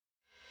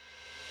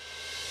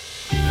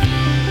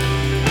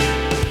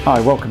Hi,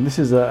 welcome. This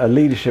is a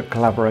leadership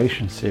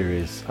collaboration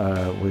series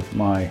with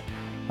my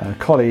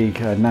colleague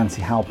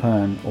Nancy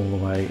Halpern all the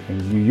way in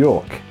New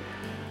York.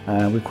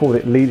 We called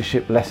it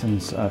Leadership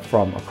Lessons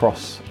from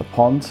Across the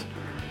Pond.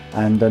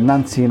 And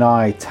Nancy and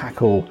I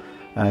tackle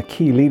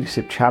key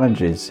leadership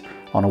challenges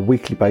on a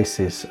weekly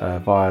basis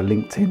via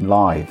LinkedIn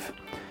Live.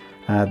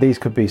 These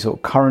could be sort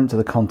of current to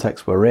the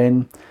context we're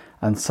in,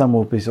 and some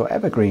will be sort of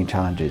evergreen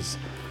challenges.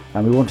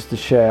 And we wanted to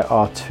share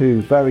our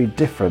two very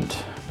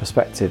different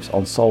perspectives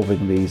on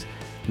solving these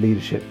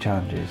leadership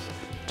challenges.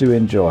 Do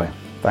enjoy.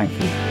 Thank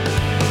you.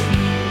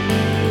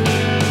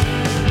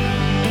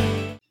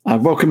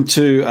 Welcome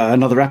to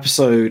another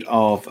episode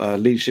of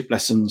Leadership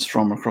Lessons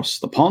from Across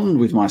the Pond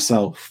with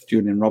myself,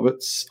 Julian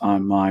Roberts.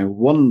 I'm my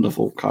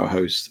wonderful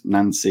co-host,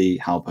 Nancy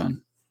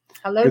Halpern.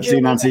 Hello, Good to see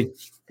you, Nancy.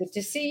 Good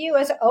to see you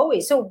as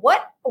always. So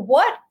what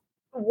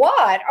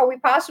are we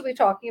possibly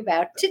talking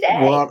about today?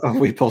 What are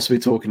we possibly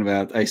talking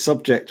about? A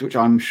subject which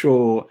I'm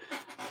sure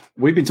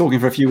we've been talking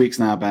for a few weeks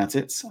now about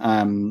it.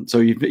 So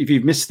if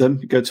you've missed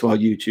them, go to our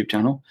YouTube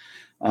channel,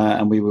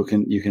 and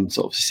you can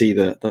sort of see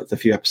the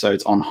few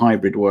episodes on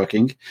hybrid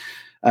working.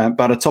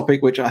 But a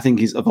topic which I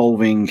think is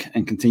evolving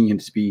and continuing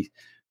to be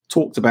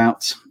talked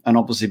about, and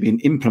obviously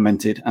being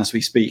implemented as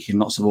we speak in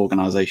lots of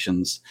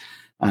organisations.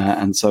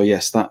 And so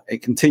yes, that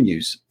it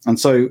continues. And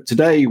so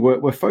today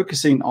we're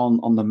focusing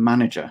on the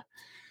manager,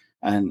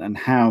 and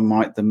how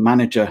might the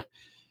manager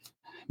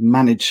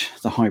manage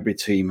the hybrid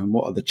team, and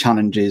what are the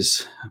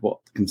challenges, what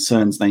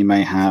concerns they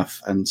may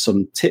have, and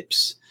some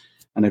tips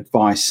and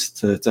advice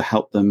to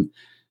help them,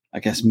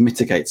 I guess,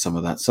 mitigate some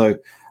of that. So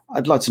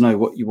I'd like to know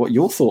what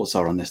your thoughts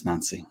are on this,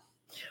 Nancy.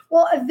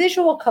 Well, a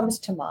visual comes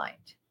to mind.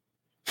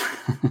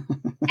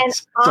 I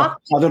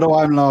don't know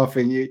why I'm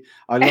laughing.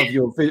 I love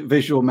your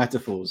visual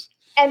metaphors.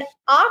 An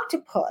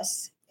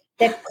octopus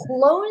that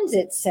clones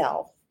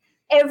itself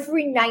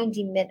every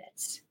 90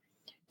 minutes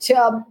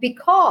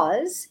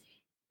because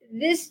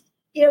this,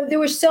 there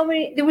was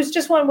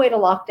just one way to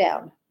lock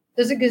down.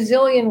 There's a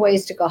gazillion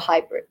ways to go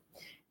hybrid.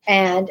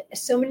 And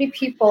so many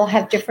people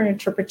have different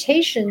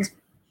interpretations,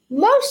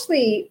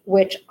 mostly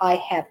which I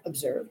have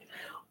observed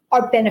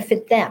are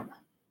benefit them.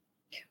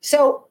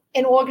 So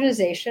an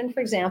organization, for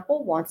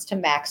example, wants to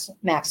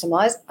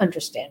maximize,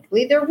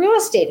 understandably, their real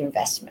estate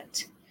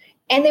investment.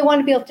 And they want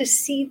to be able to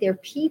see their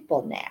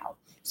people now.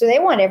 So they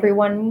want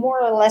everyone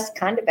more or less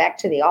kind of back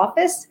to the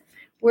office,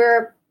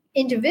 where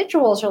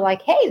individuals are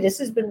like, hey, this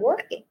has been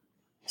working.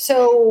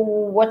 So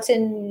what's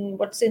in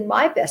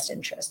my best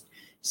interest?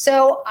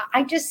 So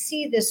I just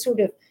see this sort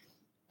of,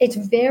 it's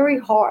very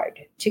hard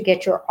to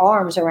get your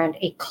arms around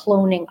a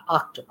cloning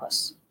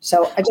octopus.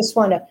 So I just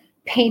want to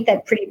paint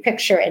that pretty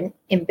picture and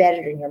embed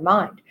it in your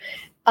mind.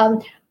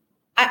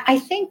 I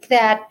think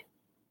that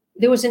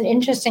there was an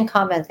interesting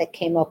comment that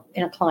came up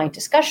in a client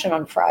discussion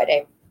on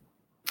Friday.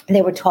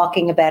 They were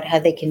talking about how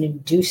they can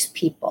induce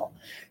people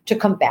to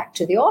come back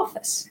to the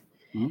office.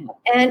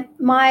 And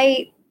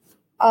my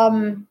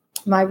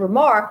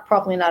remark,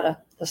 probably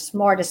not the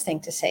smartest thing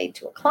to say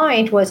to a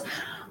client, was,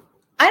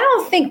 I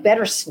don't think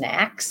better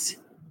snacks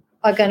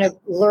are going to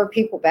lure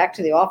people back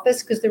to the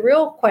office, because the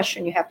real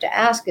question you have to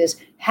ask is,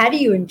 how do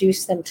you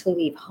induce them to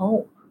leave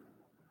home?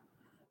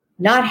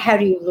 Not how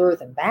do you lure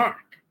them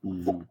back?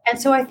 Mm-hmm.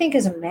 And so I think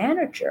as a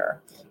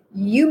manager,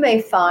 you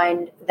may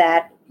find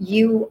that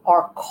you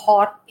are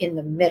caught in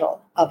the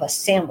middle of a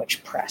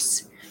sandwich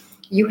press.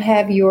 You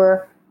have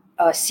your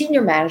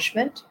senior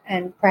management,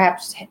 and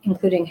perhaps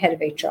including head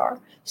of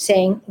HR,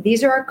 saying,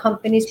 these are our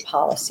company's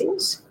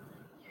policies.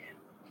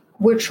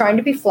 We're trying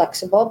to be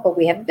flexible, but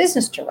we have a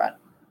business to run,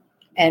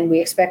 and we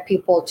expect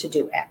people to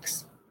do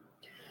X.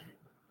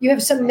 You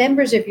have some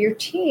members of your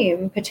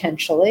team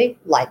potentially,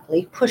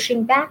 likely,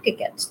 pushing back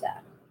against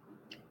that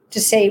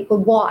to say, well,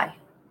 why?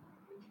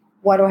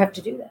 Why do I have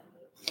to do that?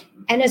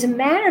 And as a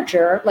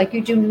manager, like you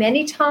do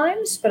many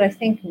times, but I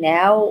think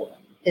now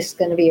is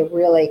going to be a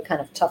really kind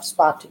of tough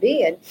spot to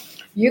be in,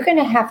 you're going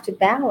to have to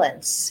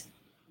balance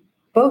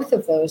both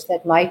of those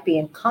that might be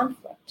in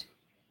conflict.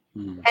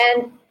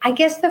 And I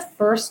guess the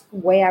first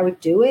way I would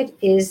do it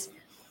is,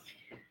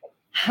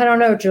 I don't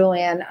know,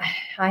 Julian,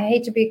 I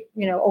hate to be,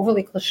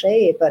 overly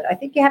cliche, but I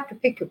think you have to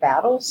pick your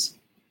battles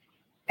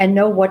and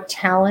know what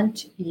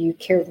talent you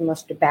care the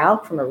most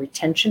about from a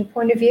retention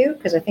point of view,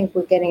 because I think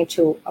we're getting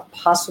into a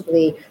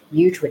possibly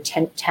huge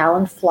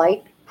talent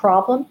flight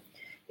problem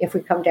if we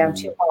come down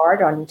too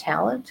hard on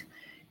talent.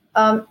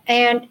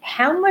 And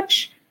how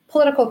much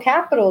political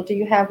capital do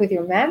you have with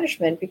your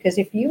management? Because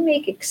if you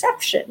make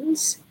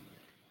exceptions,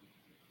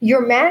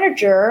 your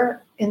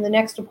manager in the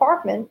next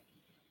department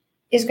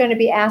is going to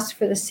be asked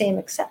for the same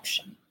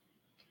exception.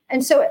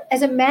 And so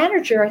as a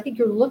manager, I think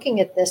you're looking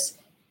at this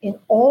in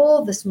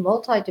all this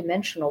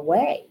multidimensional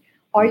way.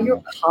 Are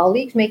your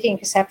colleagues making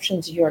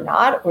exceptions you're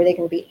not? Or are they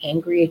going to be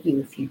angry at you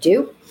if you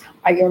do?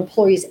 Are your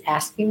employees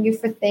asking you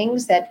for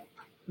things that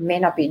may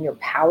not be in your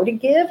power to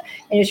give?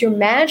 And is your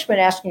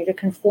management asking you to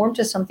conform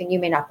to something you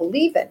may not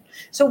believe in?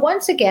 So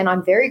once again,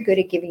 I'm very good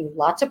at giving you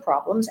lots of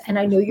problems, and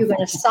I know you're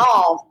going to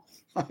solve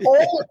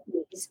all of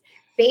these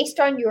based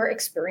on your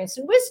experience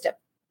and wisdom.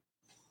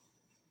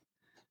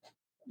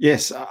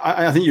 Yes,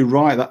 I think you're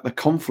right that the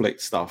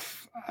conflict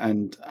stuff,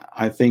 and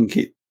I think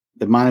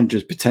the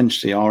managers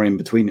potentially are in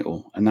between it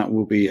all, and that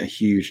will be a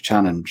huge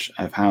challenge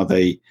of how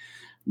they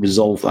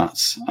resolve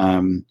that.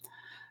 And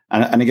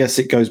I guess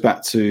it goes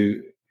back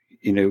to,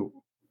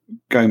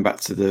 going back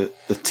to the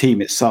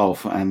team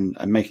itself and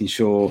making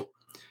sure,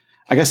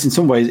 I guess in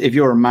some ways, if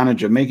you're a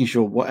manager, making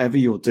sure whatever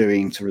you're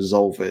doing to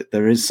resolve it,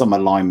 there is some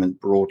alignment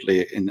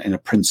broadly in a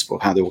principle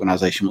of how the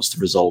organization wants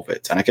to resolve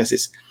it. And I guess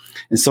it's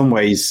in some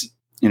ways,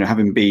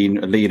 having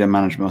been a leader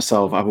manager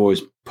myself, I've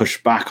always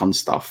pushed back on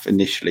stuff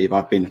initially if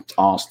I've been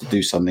asked to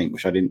do something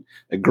which I didn't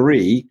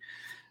agree.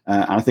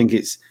 And I think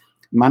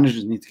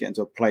managers need to get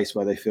into a place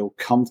where they feel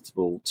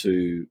comfortable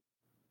to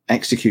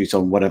execute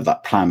on whatever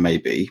that plan may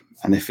be,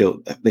 and they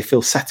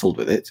feel settled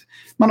with it.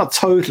 Might not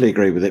totally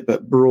agree with it,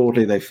 but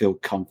broadly they feel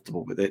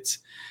comfortable with it,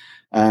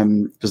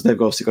 because they've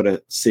obviously got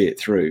to see it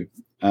through.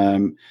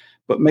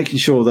 But making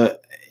sure that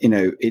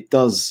it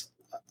does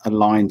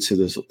align to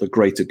the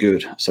greater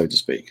good, so to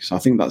speak. So I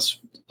think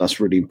that's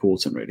really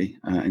important, really,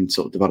 in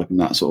sort of developing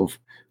that sort of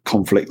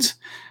conflict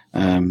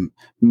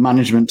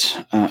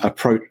management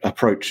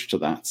approach to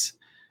that.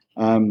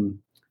 And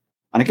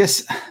I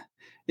guess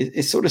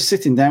it's sort of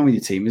sitting down with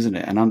your team, isn't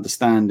it, and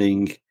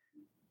understanding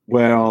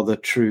where are the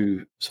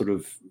true sort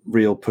of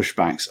real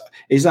pushbacks.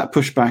 Is that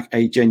pushback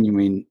a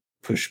genuine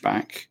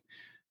pushback,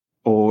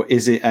 or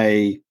is it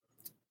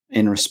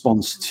in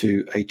response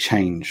to a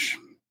change?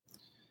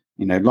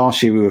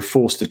 Last year we were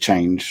forced to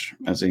change,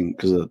 as in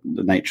because of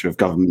the nature of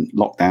government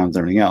lockdowns and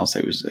everything else.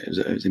 It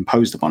was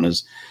imposed upon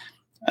us.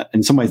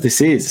 In some ways,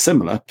 this is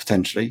similar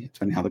potentially,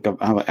 depending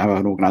how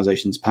an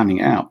organisation is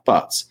panning out.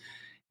 But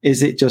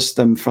is it just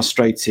them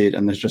frustrated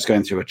and they're just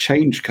going through a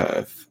change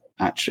curve,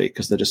 actually,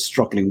 because they're just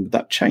struggling with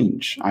that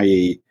change?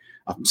 I.e.,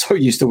 I'm so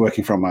used to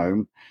working from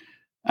home,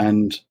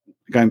 and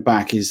going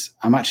back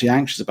I'm actually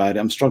anxious about it.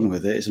 I'm struggling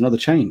with it. It's another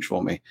change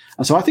for me.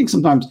 And so I think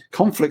sometimes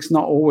conflict's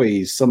not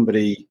always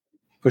somebody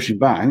pushing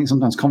back. I think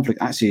sometimes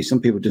conflict actually, some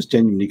people just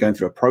genuinely going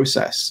through a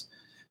process,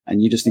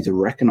 and you just need to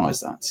recognize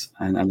that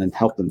and then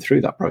help them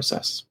through that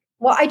process.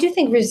 Well, I do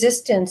think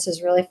resistance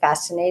is really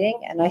fascinating.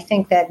 And I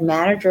think that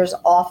managers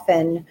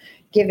often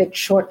give it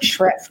short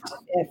shrift,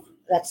 if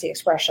that's the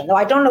expression. Though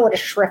I don't know what a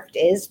shrift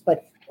is,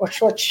 or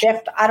short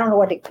shift. I don't know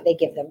what they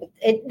give them. But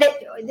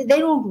they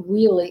don't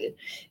really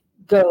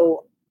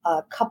go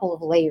a couple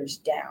of layers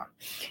down,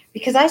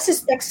 because I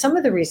suspect some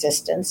of the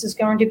resistance is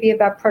going to be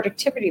about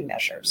productivity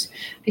measures,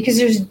 because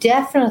there's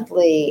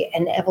definitely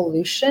an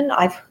evolution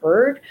I've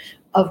heard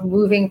of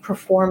moving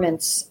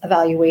performance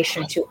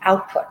evaluation to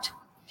output.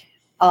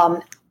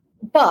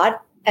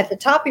 But at the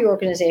top of your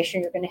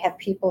organization, you're going to have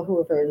people who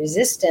are very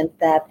resistant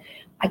that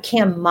I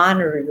can't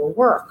monitor your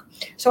work.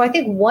 So I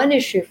think one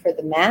issue for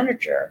the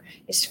manager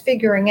is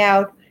figuring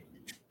out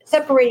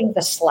separating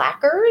the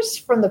slackers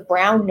from the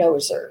brown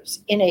nosers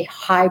in a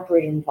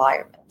hybrid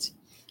environment.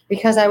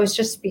 Because I was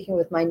just speaking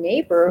with my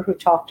neighbor who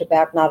talked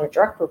about not a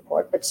direct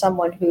report, but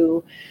someone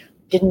who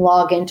didn't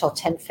log in until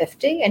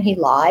 10:50, and he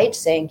lied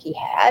saying he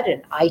had,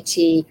 and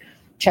IT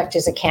checked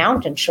his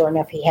account, and sure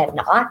enough, he had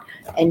not.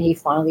 And he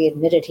finally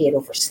admitted he had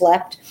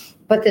overslept.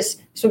 But this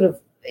sort of,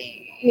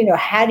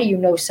 how do you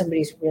know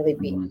somebody's really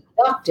being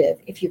productive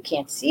if you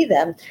can't see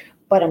them?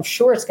 But I'm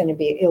sure it's going to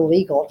be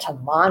illegal to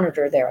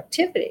monitor their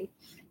activity.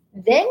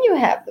 Then you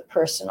have the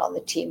person on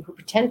the team who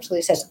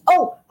potentially says,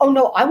 oh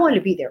no, I want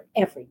to be there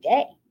every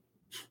day.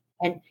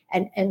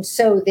 And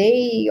so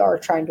they are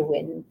trying to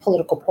win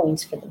political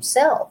points for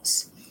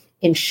themselves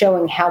in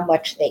showing how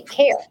much they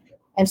care.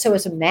 And so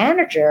as a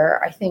manager,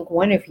 I think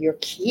one of your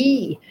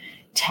key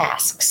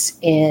tasks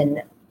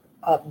in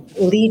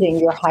leading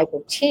your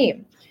hybrid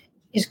team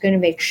is going to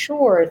make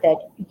sure that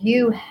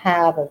you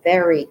have a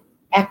very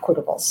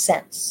equitable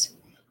sense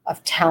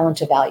of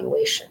talent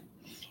evaluation.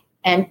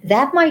 And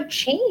that might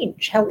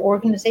change how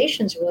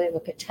organizations really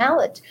look at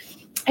talent.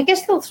 I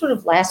guess the sort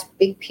of last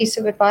big piece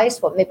of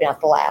advice, well, maybe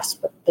not the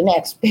last, but the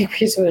next big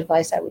piece of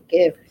advice I would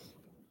give,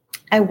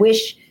 I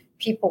wish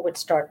people would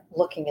start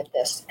looking at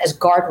this as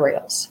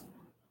guardrails,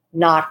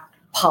 not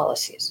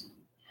policies.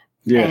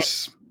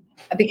 Yes.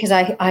 And because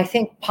I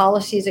think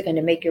policies are going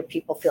to make your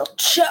people feel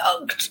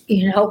choked,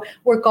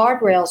 where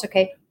guardrails,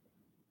 okay,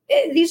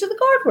 these are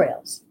the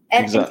guardrails.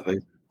 And exactly.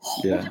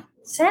 Yeah.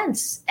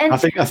 Sense. And I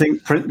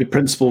think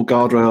principal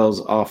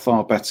guardrails are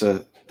far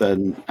better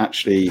than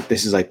actually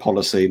this is a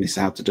policy and this is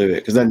how to do it,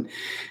 because then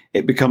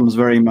it becomes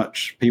very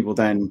much people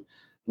then,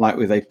 like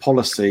with a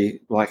policy,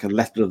 like a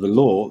letter of the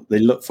law, they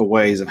look for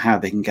ways of how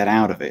they can get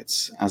out of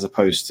it, as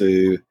opposed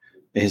to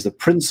here's the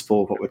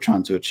principle of what we're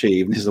trying to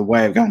achieve, and this is a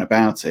way of going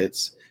about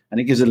it, and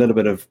it gives a little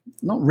bit of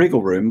not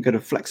wriggle room, but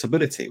of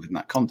flexibility within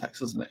that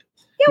context, doesn't it?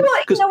 Yeah, well,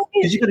 because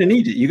you're going to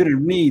need it. You're going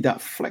to need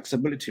that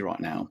flexibility right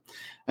now.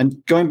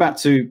 And going back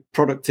to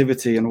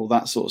productivity and all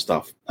that sort of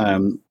stuff,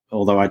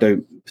 although I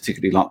don't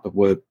particularly like the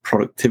word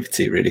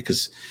productivity really,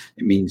 because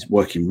it means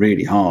working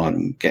really hard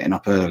and getting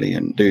up early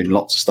and doing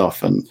lots of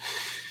stuff. And,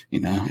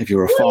 if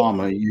you're a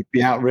farmer, you'd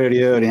be out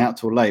really early, out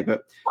till late.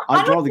 But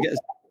I'd rather get...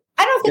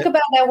 I don't think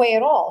about it that way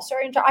at all.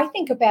 Sorry, I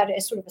think about it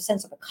as sort of a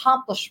sense of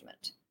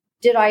accomplishment.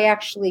 did I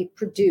actually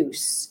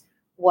produce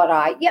what but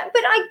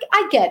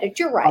I get it.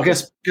 You're right. I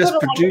guess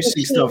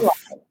producing stuff,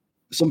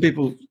 some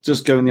people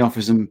just go in the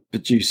office and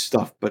produce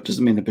stuff, but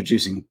doesn't mean they're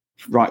producing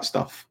right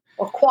stuff.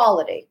 Or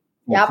quality.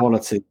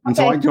 Quality. And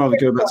so I'd rather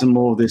go back to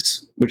more of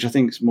this, which I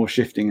think is more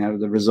shifting out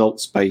of the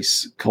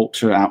results-based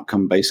culture,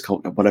 outcome-based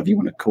culture, whatever you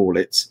want to call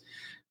it,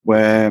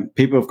 where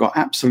people have got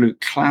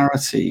absolute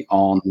clarity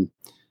on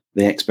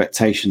the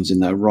expectations in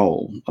their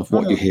role of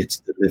what you're here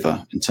to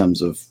deliver in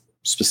terms of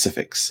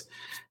specifics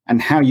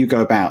and how you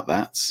go about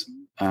that.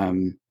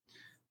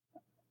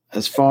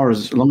 As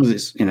long as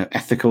it's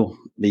ethical,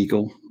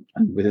 legal,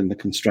 and within the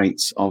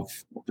constraints of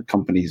what the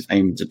company's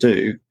aiming to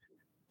do,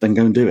 then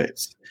go and do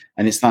it.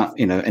 And it's that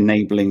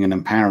enabling and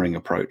empowering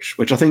approach,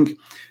 which I think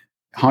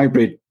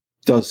hybrid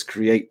does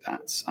create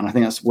that. And I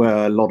think that's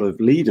where a lot of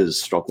leaders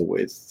struggle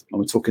with. And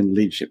we're talking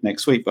leadership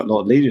next week, but a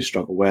lot of leaders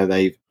struggle where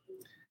they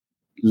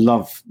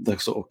love the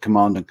sort of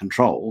command and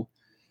control,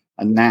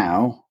 and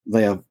now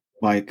they have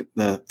like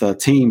the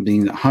team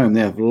being at home,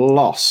 they have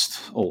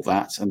lost all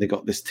that, and they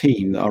got this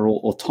team that are all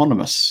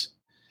autonomous,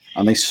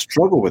 and they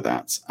struggle with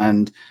that.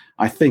 And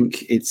I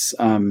think it's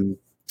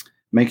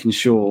making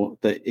sure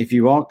that if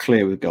you are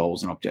clear with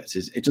goals and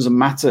objectives, it doesn't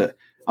matter.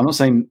 I'm not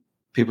saying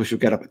people should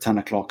get up at 10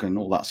 o'clock and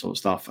all that sort of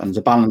stuff. And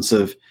the balance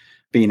of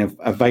being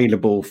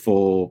available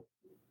for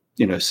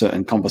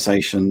certain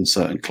conversations,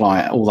 certain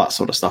client, all that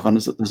sort of stuff. And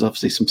there's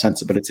obviously some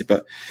sensibility.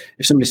 But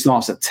if somebody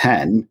starts at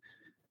 10,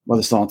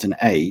 whether starting at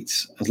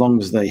 8, as long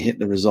as they hit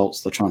the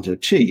results they're trying to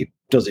achieve,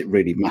 does it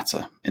really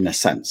matter in a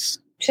sense?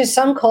 To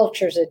some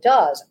cultures, it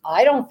does.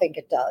 I don't think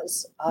it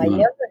does. I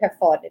never have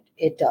thought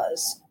it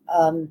does.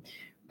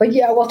 But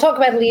yeah, we'll talk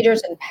about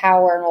leaders and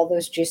power and all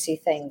those juicy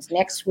things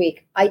next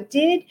week. I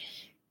did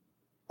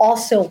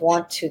also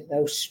want to,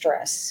 though,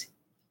 stress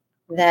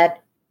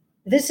that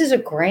this is a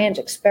grand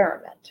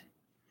experiment.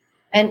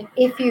 And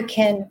if you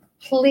can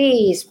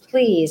please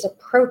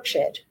approach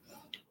it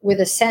with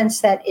a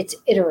sense that it's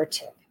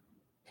iterative.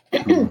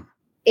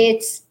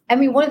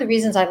 One of the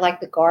reasons I like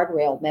the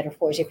guardrail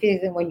metaphors, if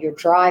even when you're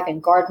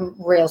driving,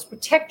 guardrails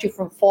protect you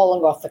from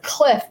falling off the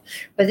cliff,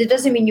 but it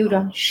doesn't mean you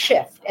don't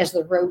shift as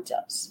the road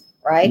does,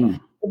 right?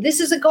 This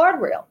is a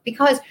guardrail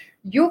because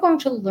you're going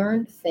to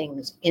learn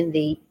things in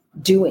the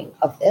doing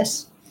of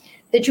this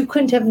that you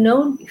couldn't have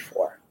known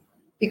before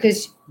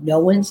because no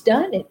one's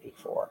done it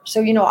before.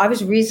 So, I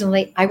was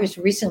recently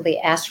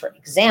asked for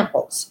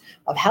examples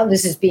of how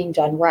this is being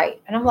done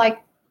right. And I'm like,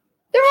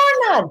 there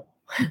are none.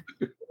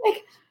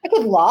 Like, I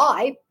could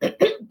lie,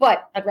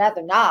 but I'd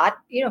rather not,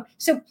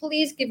 So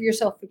please give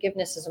yourself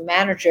forgiveness as a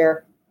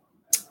manager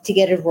to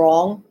get it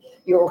wrong,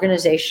 your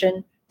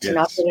organization to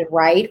not get it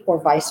right,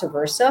 or vice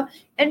versa,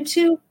 and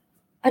to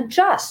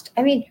adjust.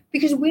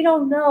 Because we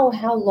don't know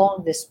how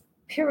long this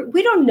period,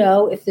 we don't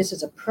know if this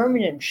is a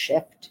permanent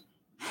shift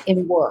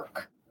in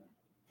work,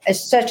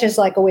 such as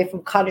like away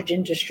from cottage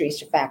industries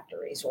to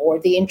factories, or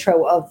the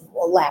intro of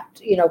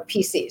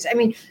PCs.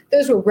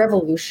 Those were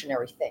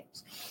revolutionary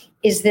things.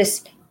 Is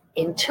this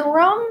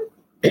interim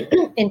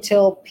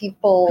until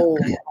people,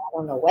 I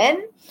don't know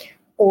when,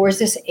 or is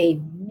this a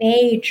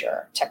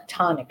major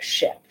tectonic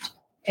shift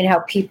in how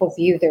people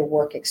view their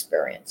work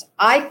experience?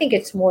 I think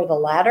it's more the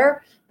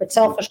latter, but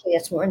selfishly,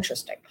 it's more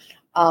interesting.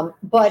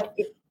 But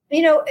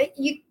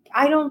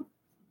I don't,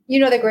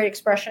 the great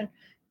expression,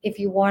 if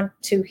you want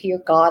to hear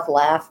God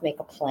laugh, make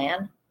a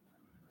plan.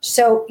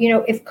 So,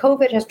 if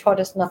COVID has taught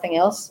us nothing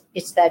else,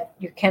 it's that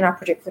you cannot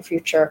predict the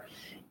future.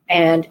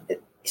 And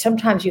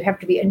sometimes you have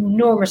to be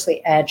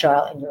enormously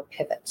agile in your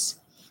pivots.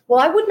 Well,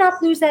 I would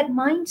not lose that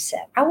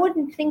mindset. I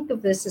wouldn't think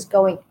of this as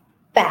going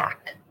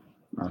back,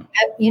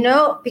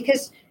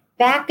 because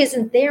back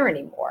isn't there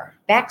anymore.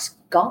 Back's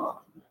gone.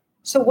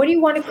 So what do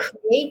you want to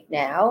create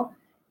now?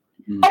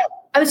 Oh,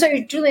 I'm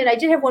sorry, Julian, I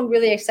did have one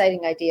really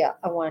exciting idea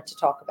I wanted to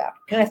talk about.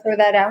 Can I throw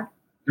that out?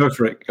 Go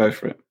for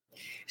it.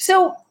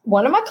 So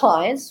one of my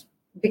clients,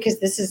 because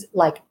this is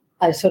like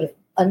a sort of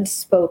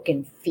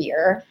unspoken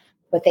fear,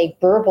 but they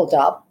burbled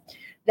up,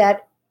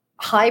 that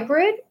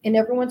hybrid in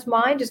everyone's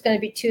mind is going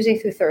to be Tuesday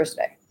through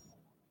Thursday.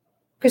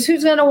 Because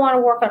who's going to want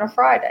to work on a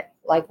Friday?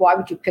 Like, why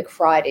would you pick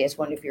Friday as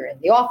one of your in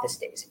the office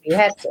days if you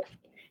had to?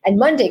 And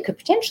Monday could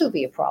potentially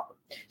be a problem.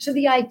 So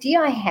the idea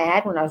I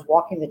had when I was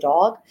walking the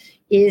dog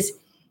is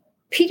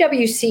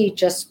PwC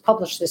just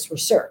published this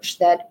research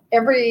that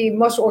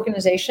most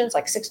organizations,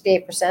 like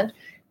 68%,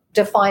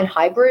 define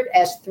hybrid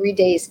as 3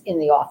 days in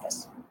the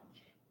office.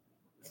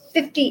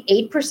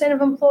 58% of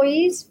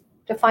employees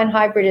define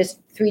hybrid as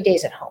 3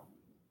 days at home.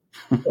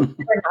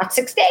 We're not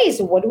 6 days.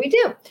 So what do we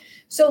do?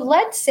 So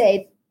let's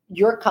say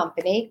your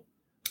company,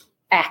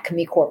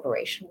 Acme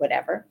Corporation,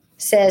 whatever,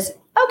 says,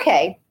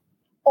 okay,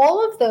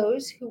 all of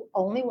those who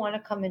only want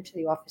to come into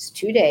the office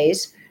 2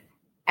 days,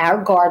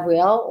 our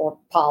guardrail or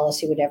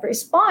policy, whatever,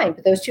 is fine.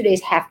 But those 2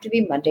 days have to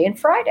be Monday and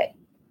Friday.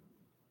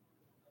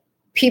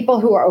 People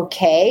who are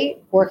okay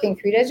working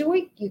 3 days a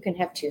week, you can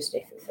have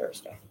Tuesday through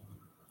Thursday.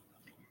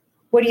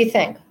 What do you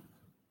think?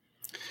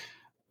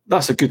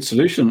 That's a good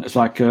solution. It's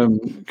like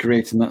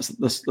creating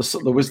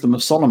the wisdom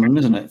of Solomon,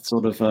 isn't it?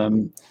 Sort of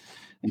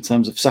in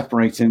terms of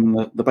separating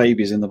the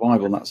babies in the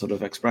Bible, and that sort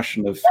of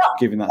expression of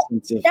giving that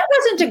sense of. That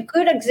wasn't a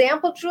good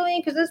example,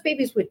 Julian, because those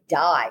babies would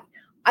die.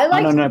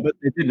 No, but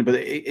they didn't. But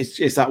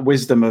it's that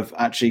wisdom of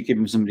actually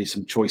giving somebody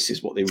some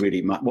choices, what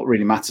really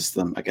matters to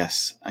them, I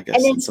guess. And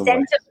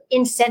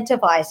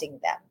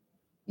incentivizing them.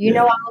 I'm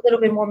a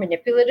little bit more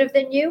manipulative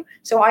than you,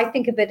 so I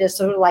think of it as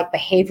sort of like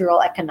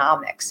behavioral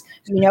economics.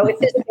 If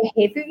there's a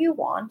behavior you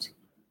want,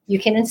 you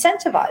can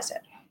incentivize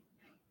it.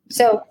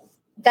 So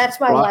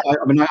that's my. Well,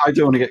 I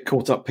don't want to get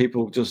caught up.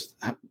 People just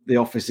the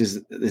office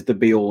is the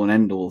be all and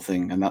end all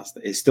thing, and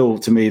it's still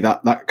to me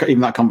that even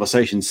that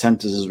conversation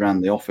centers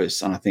around the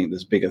office, and I think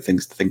there's bigger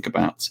things to think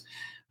about.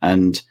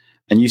 And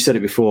you said it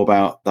before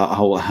about that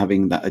whole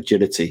having that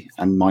agility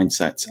and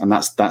mindset, and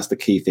that's the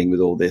key thing with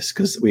all this,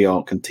 because we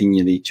are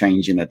continually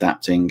changing,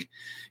 adapting.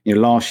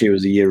 Last year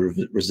was a year of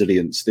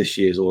resilience. This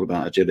year is all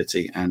about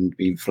agility and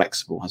being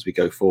flexible as we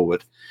go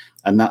forward,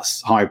 and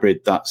that's hybrid.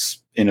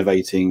 That's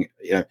innovating.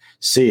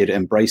 See it,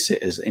 embrace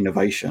it as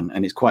innovation,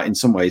 and it's quite, in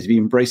some ways, if you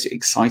embrace it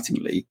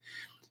excitingly,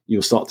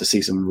 you'll start to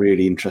see some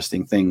really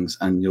interesting things,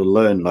 and you'll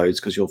learn loads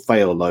because you'll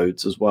fail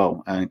loads as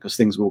well, and because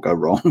things will go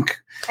wrong,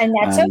 and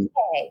that's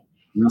okay.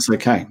 That's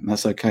okay.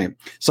 That's okay.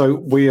 So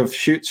we have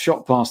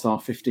shot past our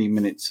 15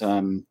 minutes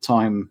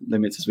time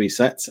limit as we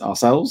set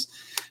ourselves,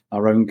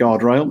 our own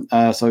guardrail.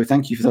 So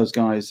thank you for those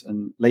guys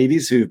and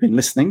ladies who have been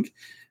listening,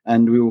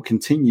 and we will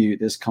continue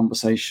this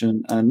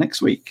conversation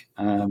next week.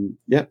 Good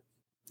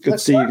to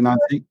see you,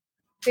 Nancy.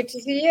 Good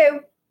to see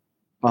you.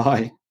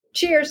 Bye.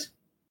 Cheers.